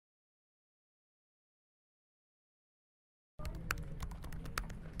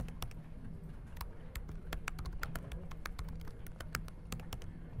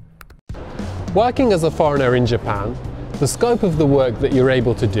Working as a foreigner in Japan, the scope of the work that you're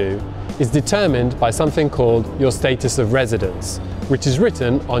able to do is determined by something called your status of residence, which is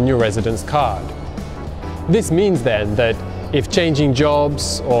written on your residence card. This means then that if changing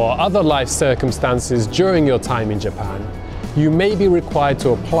jobs or other life circumstances during your time in Japan, you may be required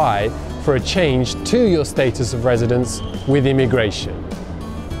to apply for a change to your status of residence with immigration.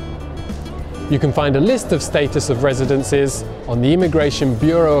 You can find a list of status of residences on the Immigration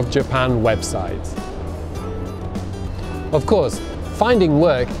Bureau of Japan website. Of course, finding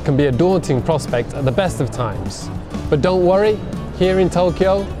work can be a daunting prospect at the best of times. But don't worry, here in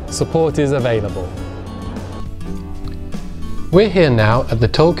Tokyo, support is available. We're here now at the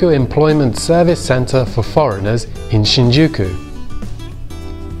Tokyo Employment Service Center for Foreigners in Shinjuku.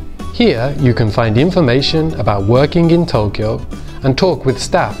 Here you can find information about working in Tokyo and talk with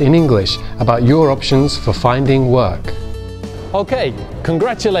staff in English about your options for finding work. Okay,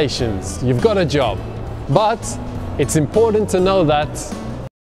 congratulations, you've got a job. But it's important to know that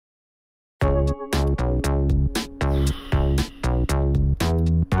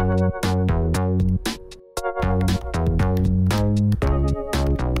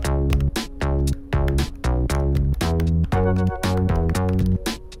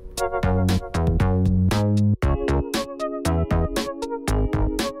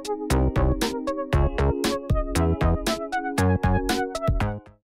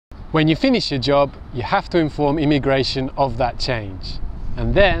when you finish your job, you have to inform immigration of that change.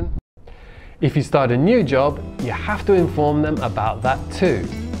 And then, if you start a new job, you have to inform them about that too.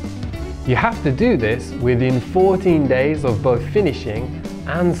 You have to do this within 14 days of both finishing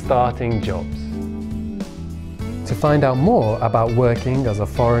and starting jobs. To find out more about working as a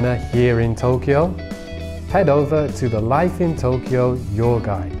foreigner here in Tokyo, head over to the Life in Tokyo Your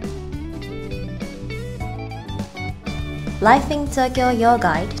Guide. Life in Tokyo Your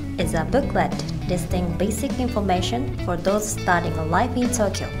Guide is a booklet listing basic information for those starting a life in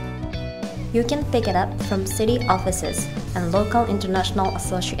Tokyo. You can pick it up from city offices and local international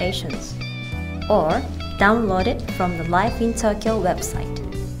associations, or download it from the Life in Tokyo website.